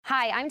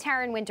Hi, I'm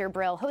Taryn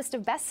Winter-Brill, host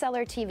of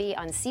Bestseller TV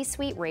on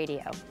C-Suite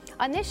Radio.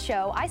 On this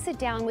show, I sit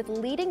down with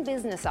leading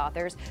business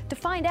authors to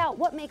find out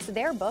what makes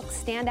their books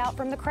stand out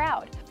from the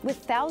crowd. With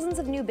thousands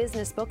of new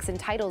business books and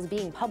titles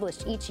being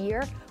published each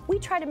year, we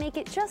try to make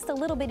it just a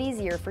little bit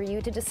easier for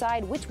you to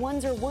decide which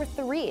ones are worth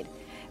the read.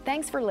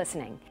 Thanks for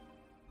listening.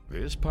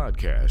 This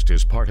podcast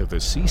is part of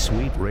the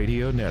C-Suite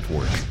Radio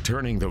Network,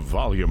 turning the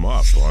volume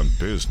up on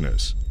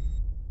business.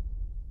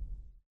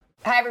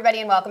 Hi, everybody,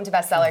 and welcome to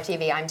Bestseller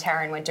TV. I'm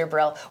Taryn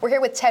Winter-Brill. We're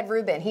here with Ted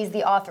Rubin. He's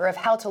the author of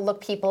How to Look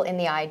People in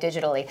the Eye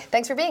Digitally.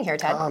 Thanks for being here,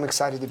 Ted. I'm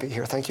excited to be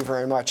here. Thank you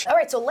very much. All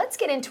right, so let's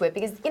get into it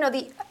because,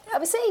 I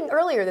was saying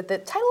earlier that the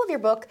title of your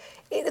book,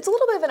 it's a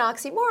little bit of an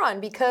oxymoron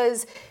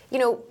because,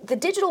 the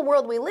digital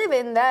world we live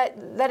in, that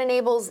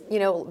enables,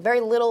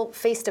 very little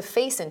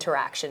face-to-face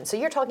interaction. So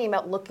you're talking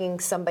about looking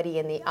somebody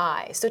in the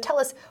eye. So tell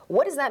us,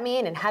 what does that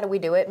mean and how do we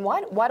do it and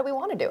why do we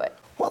want to do it?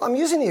 Well, I'm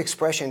using the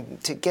expression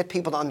to get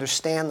people to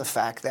understand the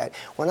fact that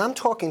when I'm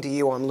talking to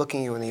you, I'm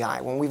looking you in the eye.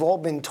 When we've all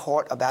been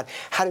taught about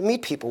how to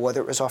meet people,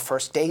 whether it was our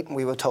first date and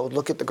we were told,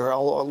 look at the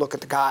girl or look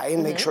at the guy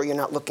and make sure you're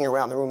not looking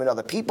around the room at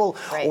other people,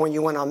 or when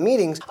you went on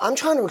meetings, I'm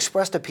trying to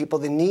express to people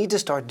the need to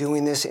start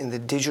doing this in the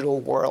digital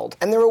world.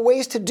 And there are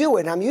ways to do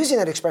it. And I'm using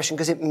that expression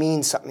because it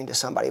means something to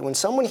somebody. When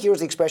someone hears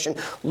the expression,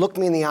 look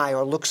me in the eye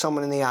or look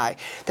someone in the eye,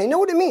 they know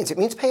what it means. It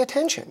means pay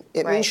attention.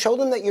 It means show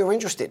them that you're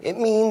interested. It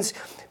means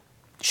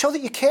show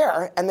that you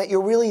care and that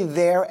you're really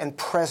there and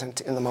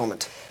present in the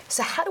moment.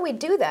 So how do we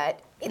do that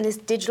in this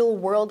digital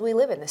world we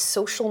live in, this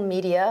social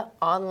media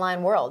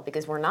online world?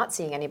 Because we're not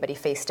seeing anybody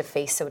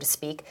face-to-face, so to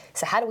speak.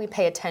 So how do we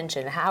pay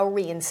attention? How are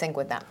we in sync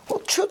with them? Well,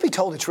 truth be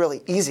told, it's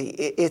really easy.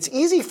 It's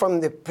easy from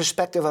the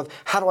perspective of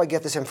how do I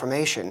get this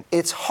information?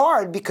 It's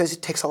hard because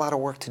it takes a lot of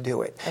work to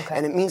do it.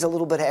 And it means a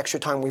little bit of extra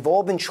time. We've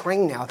all been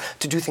trained now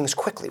to do things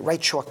quickly,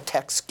 write short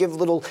texts, give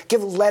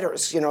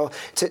letters,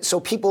 so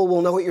people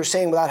will know what you're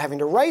saying without having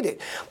to write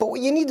it. But what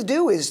you need to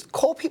do is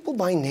call people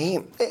by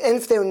name. And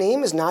if their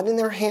name is not in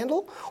their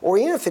handle, or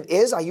even if it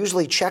is, I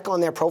usually check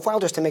on their profile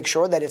just to make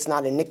sure that it's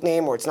not a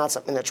nickname or it's not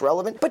something that's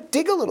relevant. But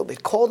dig a little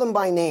bit, call them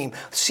by name,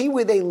 see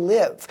where they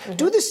live.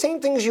 Do the same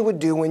things you would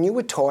do when you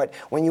were taught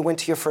when you went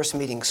to your first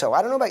meeting. So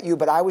I don't know about you,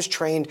 but I was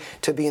trained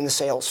to be in the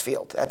sales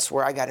field. That's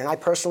where I got in. I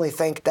personally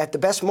think that the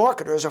best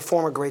marketers are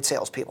former great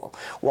salespeople.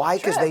 Why?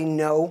 Because they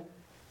know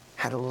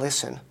how to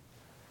listen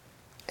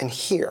and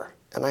hear.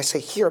 And I say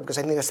hear because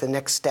I think that's the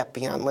next step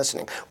beyond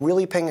listening.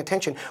 Really paying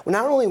attention,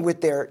 not only with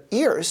their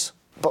ears,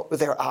 but with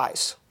their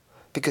eyes.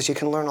 Because you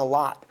can learn a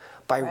lot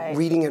by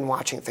reading and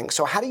watching things.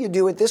 So how do you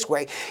do it this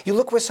way? You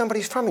look where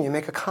somebody's from and you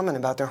make a comment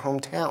about their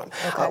hometown.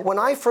 When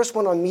I first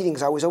went on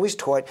meetings, I was always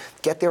taught,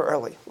 get there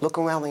early, look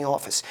around the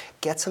office,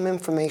 get some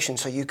information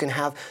so you can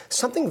have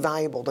something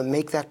valuable to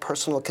make that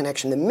personal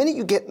connection. The minute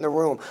you get in the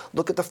room,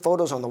 look at the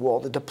photos on the wall,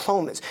 the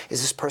diplomas.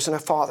 Is this person a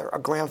father, a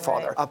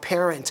grandfather, a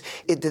parent?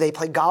 Do they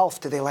play golf?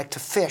 Do they like to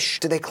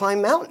fish? Do they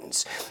climb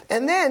mountains?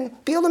 And then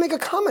be able to make a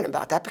comment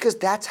about that because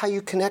that's how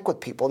you connect with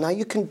people. Now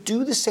you can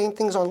do the same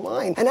things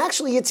online. And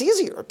actually it's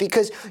easier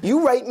because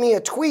you write me a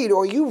tweet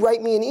or you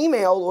write me an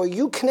email or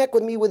you connect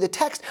with me with a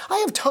text. I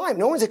have time.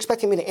 No one's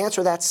expecting me to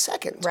answer that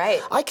second.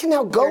 I can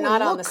now go You're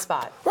not and look. on the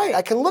spot.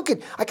 I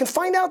can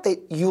find out that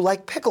you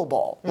like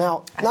pickleball.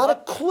 Now, not a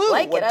clue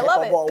what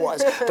pickleball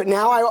was, but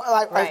now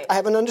I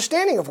have an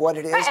understanding of what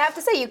it is. I have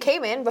to say, you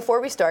came in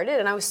before we started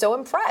and I was so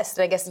impressed.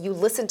 And I guess you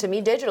listened to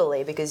me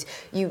digitally because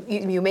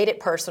you made it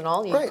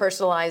personal. You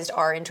personalized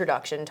our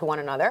introduction to one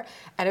another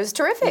and it was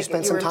terrific. You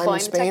spent some time in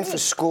Spain for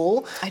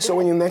school. So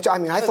when you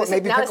mentioned, I thought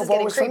maybe pickleball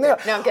was creepy. from there.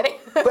 No, I'm kidding.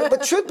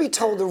 but truth be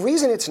told, the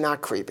reason it's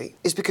not creepy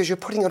is because you're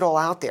putting it all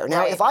out there.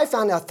 Now, if I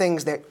found out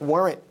things that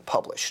weren't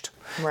published,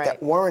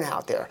 that weren't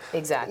out there,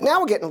 now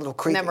we're getting a little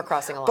creepy. Then we're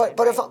crossing a line.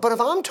 But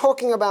if I'm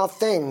talking about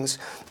things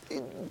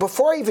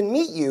before I even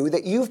meet you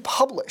that you've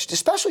published,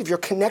 especially if you're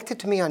connected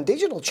to me on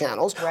digital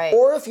channels,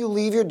 or if you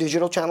leave your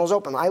digital channels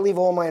open. I leave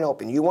all mine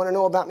open. You want to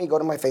know about me, go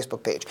to my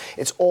Facebook page.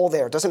 It's all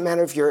there. It doesn't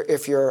matter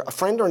if you're a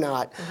friend or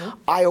not.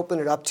 I open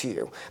it up to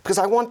you because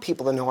I want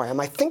people to know who I am.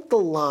 I think the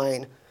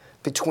line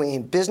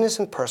between business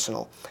and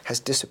personal has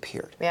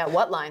disappeared. Yeah,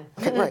 what line?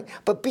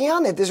 But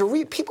beyond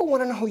that, people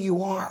want to know who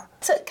you are.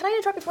 So can I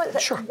interrupt you for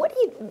that? Sure. What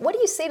do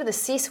you say to the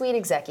C-suite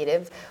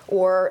executive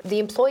or the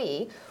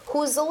employee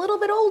who's a little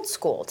bit old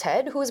school,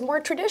 Ted, who's more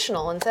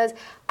traditional and says,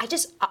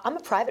 I'm a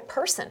private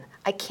person.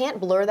 I can't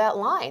blur that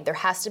line. There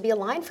has to be a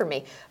line for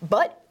me.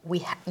 But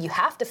you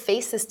have to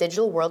face this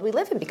digital world we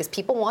live in because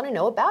people want to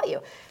know about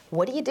you.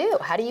 What do you do?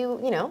 How do you,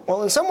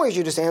 Well, in some ways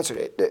you just answered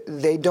it.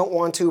 They don't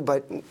want to,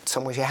 but in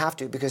some ways you have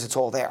to because it's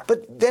all there.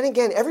 But then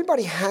again,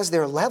 everybody has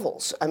their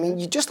levels. I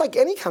mean, just like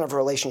any kind of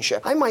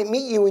relationship. I might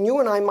meet you and you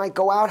and I might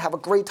go out, have a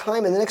great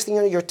time, and the next thing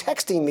you know, you're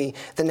texting me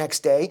the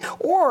next day.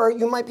 Or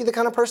you might be the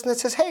kind of person that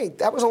says, hey,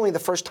 that was only the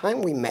first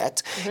time we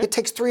met. It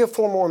takes 3 or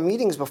 4 more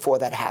meetings before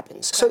that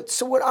happens.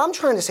 So what I'm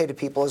trying to say to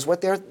people is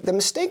the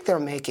mistake they're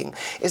making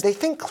is they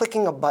think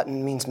clicking a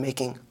button means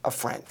making a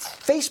friend.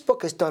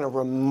 Facebook has done a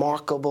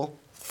remarkable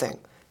thing.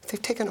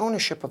 They've taken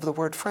ownership of the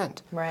word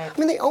friend. Right. I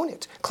mean, they own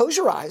it. Close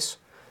your eyes.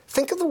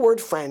 Think of the word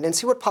friend and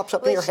see what pops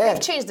up in your head.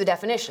 They've changed the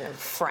definition of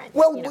friend.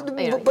 Well,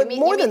 but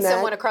more than that,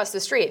 someone across the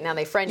street, now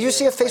they friend you. You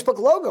see a Facebook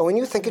logo and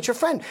you think it's your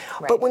friend.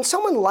 Right. But when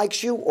someone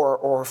likes you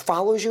or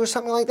follows you or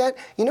something like that,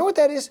 you know what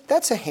that is?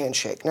 That's a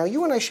handshake. Now,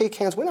 you and I shake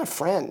hands. We're not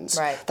friends.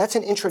 Right. That's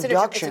an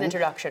introduction,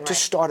 right. to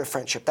start a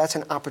friendship. That's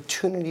an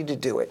opportunity to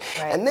do it.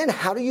 Right. And then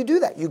how do you do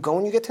that? You go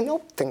and you get to know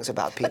things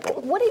about people.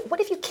 But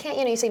what if you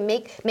can't, you say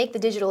make the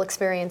digital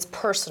experience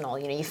personal.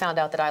 You found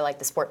out that I like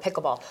the sport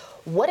pickleball.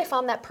 What if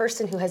I'm that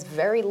person who has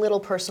very little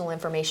personal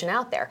information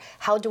out there?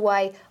 How do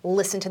I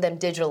listen to them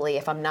digitally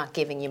if I'm not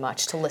giving you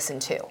much to listen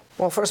to?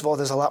 Well, first of all,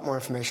 there's a lot more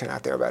information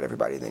out there about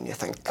everybody than you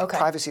think. Okay.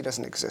 Privacy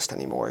doesn't exist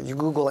anymore. You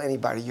Google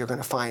anybody, you're going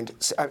to find,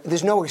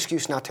 there's no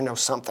excuse not to know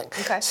something.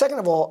 Okay. Second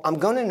of all, I'm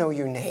going to know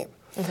your name.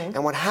 Mm-hmm.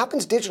 And what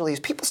happens digitally is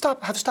people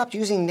have stopped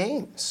using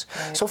names.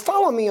 Right. So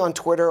follow me on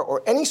Twitter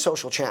or any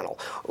social channel.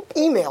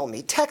 Email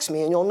me, text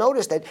me, and you'll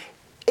notice that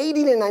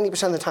 80 to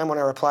 90% of the time when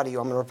I reply to you,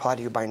 I'm going to reply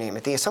to you by name.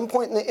 At some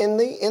point in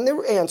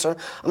the answer,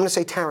 I'm going to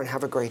say, Taryn,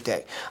 have a great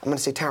day. I'm going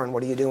to say, Taryn,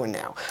 what are you doing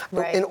now?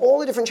 Right. In all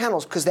the different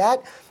channels, because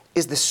that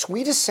is the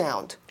sweetest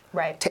sound.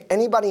 Right. To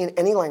anybody in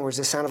any language,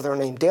 the sound of their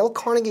name. Dale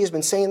Carnegie has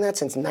been saying that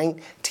since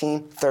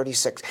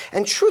 1936.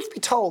 And truth be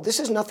told, this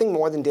is nothing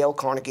more than Dale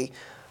Carnegie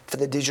for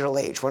the digital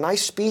age. When I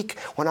speak,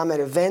 when I'm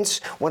at events,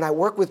 when I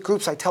work with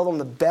groups, I tell them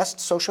the best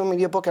social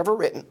media book ever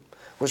written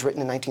was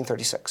written in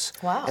 1936.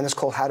 Wow. And it's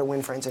called How to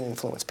Win Friends and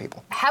Influence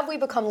People. Have we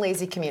become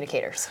lazy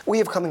communicators? We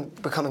have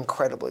become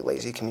incredibly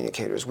lazy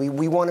communicators. We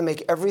want to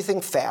make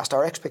everything fast.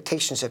 Our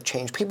expectations have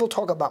changed. People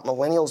talk about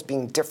millennials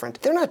being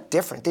different. They're not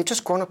different. They've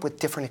just grown up with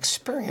different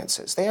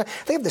experiences. They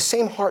have the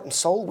same heart and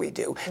soul we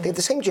do. Mm-hmm. They have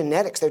the same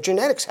genetics. Their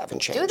genetics haven't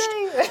changed. Do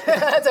they?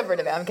 That's a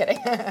bit of it. I'm kidding.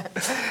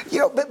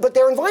 But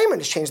their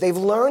environment has changed. They've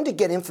learned to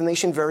get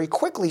information very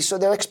quickly, so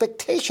their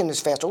expectation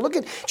is faster. Look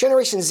at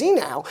Generation Z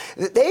now.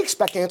 They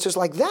expect answers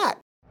like that.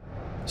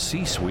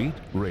 C-Suite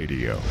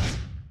Radio.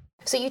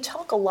 So you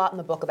talk a lot in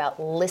the book about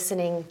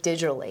listening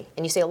digitally,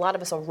 and you say a lot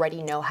of us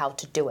already know how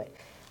to do it.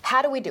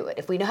 How do we do it?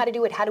 If we know how to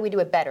do it, how do we do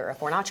it better? If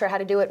we're not sure how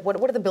to do it,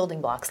 what are the building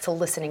blocks to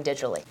listening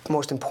digitally? The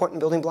most important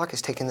building block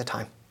is taking the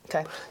time.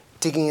 Okay.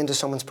 Digging into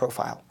someone's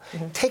profile.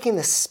 Mm-hmm. Taking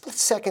the split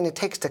second it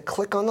takes to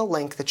click on the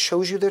link that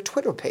shows you their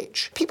Twitter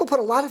page. People put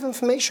a lot of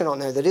information on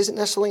there that isn't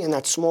necessarily in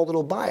that small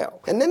little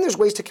bio. And then there's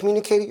ways to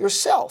communicate it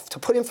yourself, to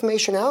put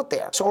information out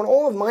there. So on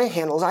all of my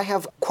handles, I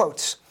have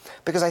quotes,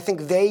 because I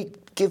think they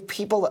give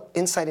people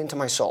insight into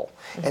my soul.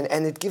 Mm-hmm.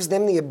 And it gives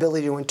them the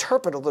ability to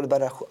interpret a little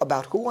bit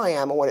about who I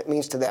am and what it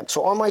means to them.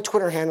 So on my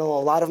Twitter handle,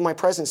 a lot of my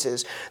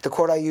presences, the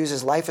quote I use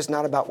is, life is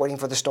not about waiting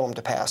for the storm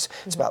to pass.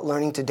 Mm-hmm. It's about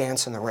learning to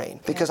dance in the rain.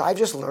 Because I've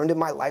just learned in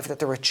my life that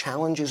there are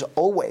challenges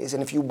always,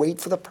 and if you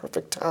wait for the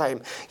perfect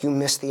time, you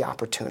miss the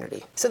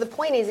opportunity. So the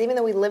point is, even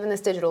though we live in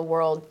this digital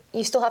world,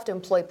 you still have to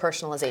employ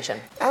personalization.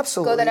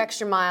 Absolutely. Go that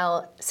extra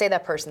mile, say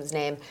that person's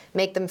name,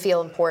 make them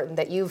feel important,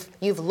 that you've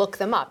looked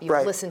them up,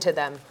 you've listened to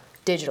them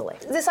digitally.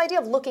 This idea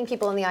of looking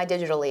people in the eye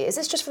digitally, is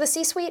this just for the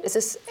C-suite? Is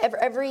this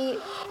every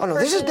Oh no,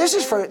 this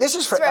is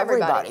for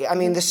everybody. I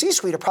mean, Mm-hmm. the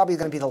C-suite are probably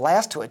going to be the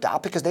last to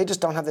adopt because they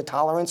just don't have the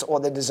tolerance or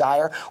the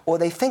desire, or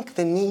they think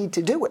the need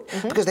to do it,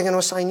 mm-hmm. because they're going to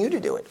assign you to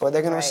do it, or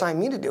they're going to assign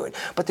me to do it.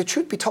 But the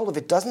truth be told, if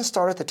it doesn't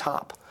start at the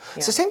top,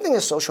 it's the same thing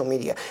as social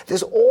media.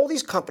 There's all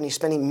these companies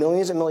spending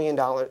millions and millions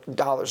of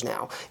dollars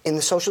now in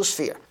the social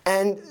sphere,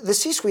 and the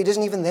C-suite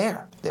isn't even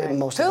there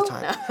most of the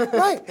time.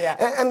 Right.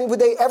 Yeah. I mean, would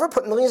they ever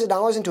put millions of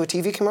dollars into a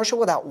TV commercial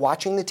without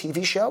watching the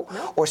TV show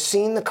or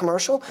seeing the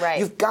commercial? Right.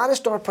 You've got to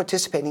start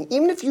participating.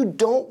 Even if you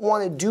don't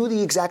want to do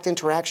the exact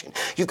interaction,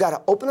 you've got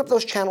to open up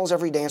those channels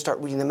every day and start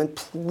reading them. And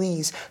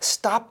please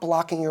stop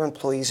blocking your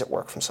employees at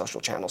work from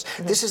social channels.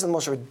 Mm-hmm. This is the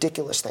most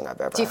ridiculous thing I've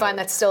ever heard. Do you find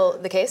that's still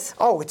the case?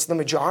 Oh, it's the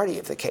majority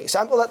of the case.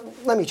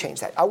 Let me change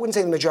that. I wouldn't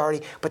say the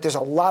majority, but there's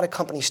a lot of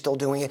companies still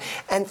doing it.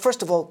 And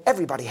first of all,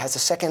 everybody has a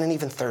second and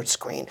even third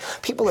screen.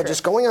 People are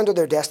just going under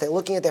their desk, they're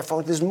looking at their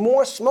phones. There's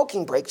more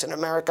smoking breaks in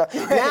America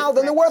now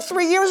than there were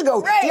 3 years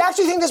ago. Do you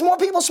actually think there's more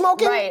people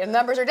smoking? Right, and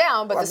numbers are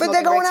down, but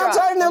they're going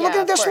outside and they're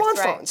looking at their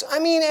smartphones. Right. I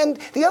mean, and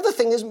the other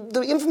thing is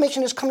the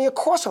information is coming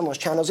across on those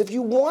channels. If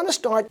you want to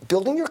start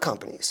building your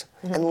companies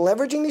and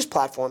leveraging these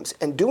platforms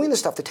and doing the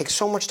stuff that takes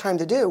so much time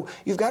to do,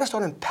 you've got to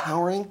start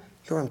empowering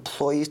your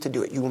employees to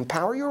do it. You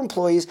empower your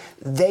employees,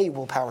 they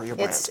will power your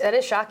brand. That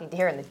is shocking to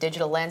hear in the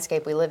digital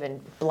landscape we live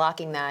in,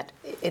 blocking that.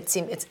 It's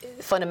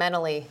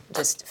fundamentally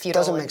just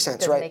futile. Doesn't make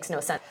sense, right? It makes no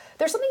sense.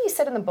 There's something you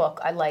said in the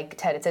book I like,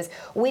 Ted. It says,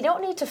 we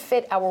don't need to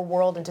fit our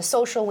world into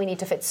social, we need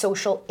to fit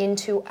social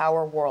into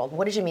our world.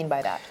 What did you mean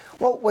by that?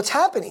 Well, what's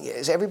happening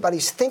is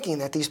everybody's thinking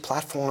that these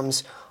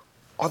platforms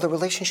are the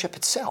relationship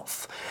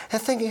itself. And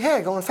thinking, hey,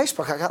 I go on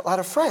Facebook, I got a lot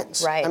of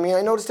friends. Right. I mean,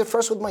 I noticed it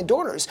first with my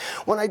daughters.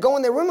 When I go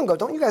in their room and go,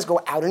 don't you guys go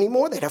out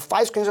anymore? They'd have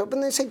 5 screens open,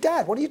 and they'd say,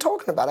 Dad, what are you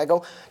talking about? I go,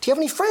 do you have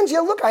any friends? Yeah,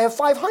 look, I have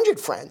 500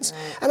 friends.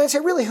 Right. And I'd say,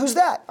 really, who's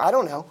that? I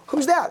don't know.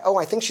 Who's that? Oh,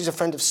 I think she's a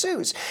friend of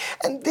Sue's.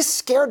 And this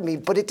scared me,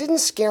 but it didn't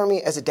scare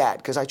me as a dad,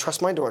 because I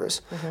trust my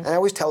daughters, and I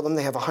always tell them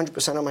they have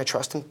 100% of my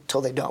trust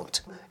until they don't.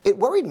 It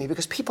worried me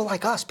because people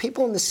like us,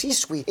 people in the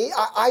C-suite,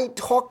 I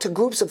talk to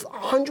groups of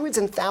hundreds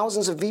and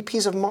thousands of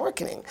VPs of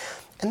marketing.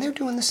 and they're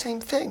doing the same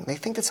thing. They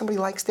think that somebody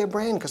likes their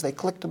brand because they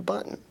clicked a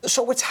button.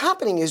 So what's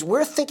happening is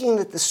we're thinking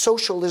that the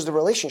social is the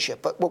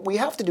relationship, but what we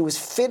have to do is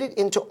fit it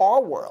into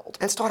our world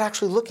and start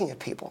actually looking at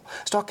people,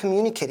 start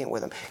communicating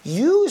with them.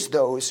 Use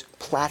those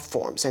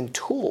platforms and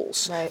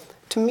tools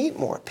to meet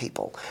more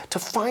people, to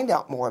find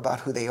out more about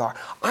who they are.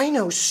 I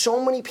know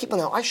so many people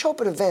now. I show up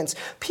at events,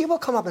 people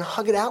come up and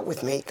hug it out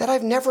with me that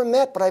I've never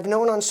met, but I've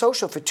known on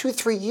social for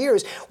 2-3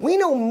 years. We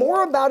know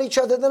more about each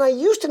other than I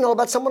used to know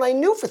about someone I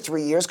knew for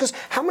 3 years, because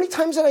how many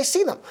times did I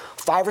see them?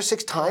 5 or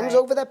 6 times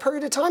over that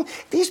period of time.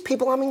 These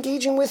people I'm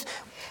engaging with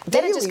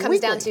daily, then it just comes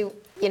weekly. down to,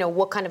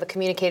 what kind of a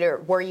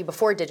communicator were you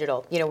before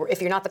digital?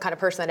 If you're not the kind of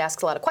person that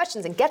asks a lot of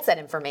questions and gets that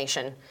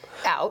information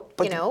out,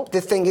 but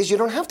the thing is, you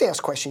don't have to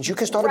ask questions. You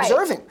can start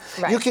observing.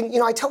 You can,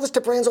 I tell this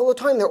to brands all the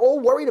time. They're all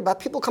worried about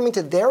people coming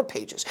to their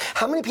pages.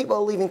 How many people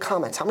are leaving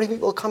comments? How many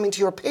people are coming to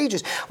your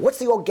pages? What's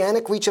the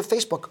organic reach of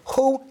Facebook?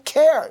 Who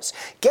cares?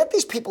 Get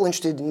these people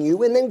interested in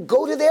you and then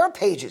go to their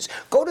pages.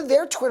 Go to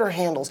their Twitter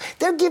handles.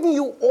 They're giving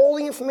you all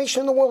the information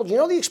in the world. You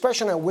know the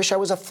expression, I wish I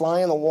was a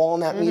fly on the wall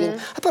in that meeting?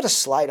 I put a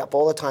slide up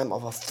all the time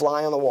of a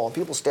fly on the wall, and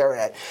people stare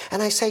at it.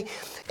 And I say,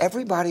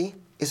 everybody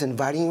is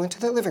inviting you into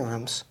their living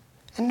rooms,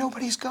 and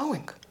nobody's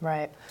going.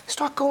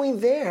 Start going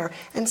there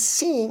and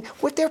seeing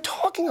what they're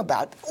talking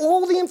about.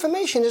 All the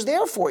information is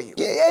there for you.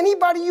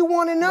 Anybody you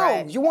want to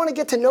know, you want to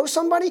get to know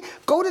somebody,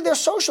 go to their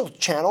social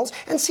channels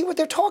and see what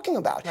they're talking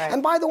about.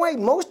 And by the way,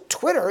 most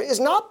Twitter is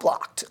not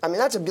blocked. I mean,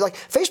 that's like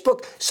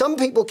Facebook, some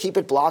people keep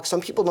it blocked, some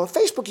people don't.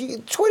 Facebook,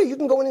 Twitter, you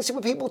can go in and see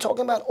what people are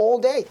talking about all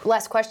day.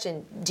 Last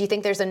question. Do you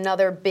think there's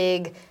another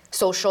big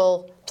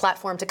social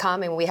platform to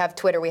come? And we have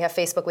Twitter, we have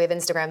Facebook, we have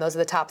Instagram. Those are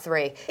the top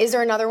 3. Is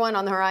there another one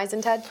on the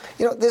horizon, Ted?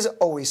 There's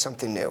always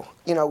something new.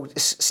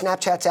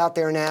 Snapchat's out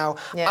there now.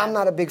 I'm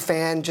not a big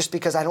fan just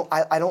because I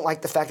don't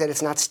like the fact that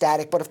it's not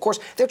static. But of course,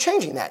 they're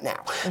changing that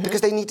now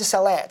because they need to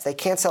sell ads. They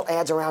can't sell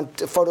ads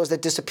around photos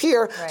that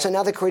disappear. So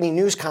now they're creating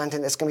news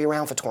content that's going to be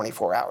around for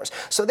 24 hours.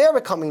 So they're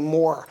becoming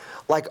more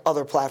like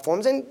other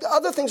platforms. And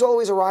other things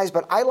always arise.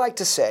 But I like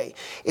to say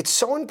it's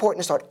so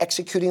important to start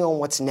executing on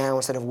what's now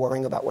instead of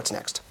worrying about what's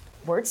next.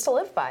 Words to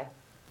live by.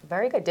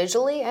 Very good,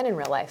 digitally and in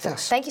real life.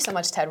 Thank you so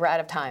much, Ted. We're out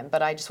of time,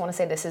 but I just want to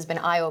say this has been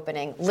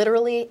eye-opening,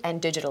 literally and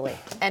digitally,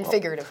 and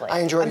figuratively. I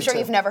enjoyed it. I'm sure too.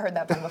 You've never heard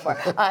that one before.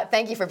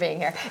 Thank you for being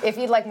here. If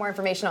you'd like more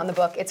information on the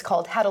book, it's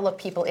called How to Look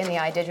People in the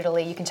Eye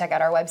Digitally. You can check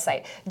out our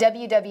website,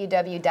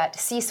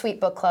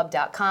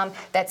 www.c-suitebookclub.com.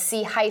 That's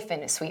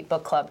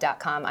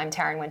c-suitebookclub.com. I'm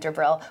Taryn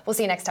Winter-Brill. We'll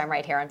see you next time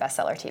right here on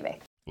Bestseller TV.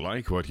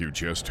 Like what you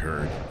just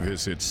heard?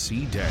 Visit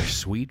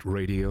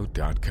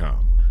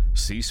c-suiteradio.com.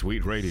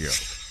 C-Suite Radio,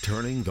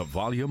 turning the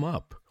volume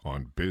up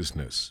on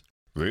business.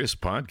 This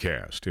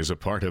podcast is a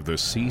part of the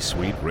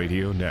C-Suite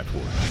Radio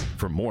Network.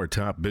 For more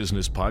top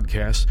business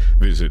podcasts,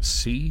 visit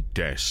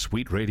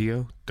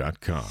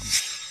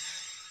c-suiteradio.com.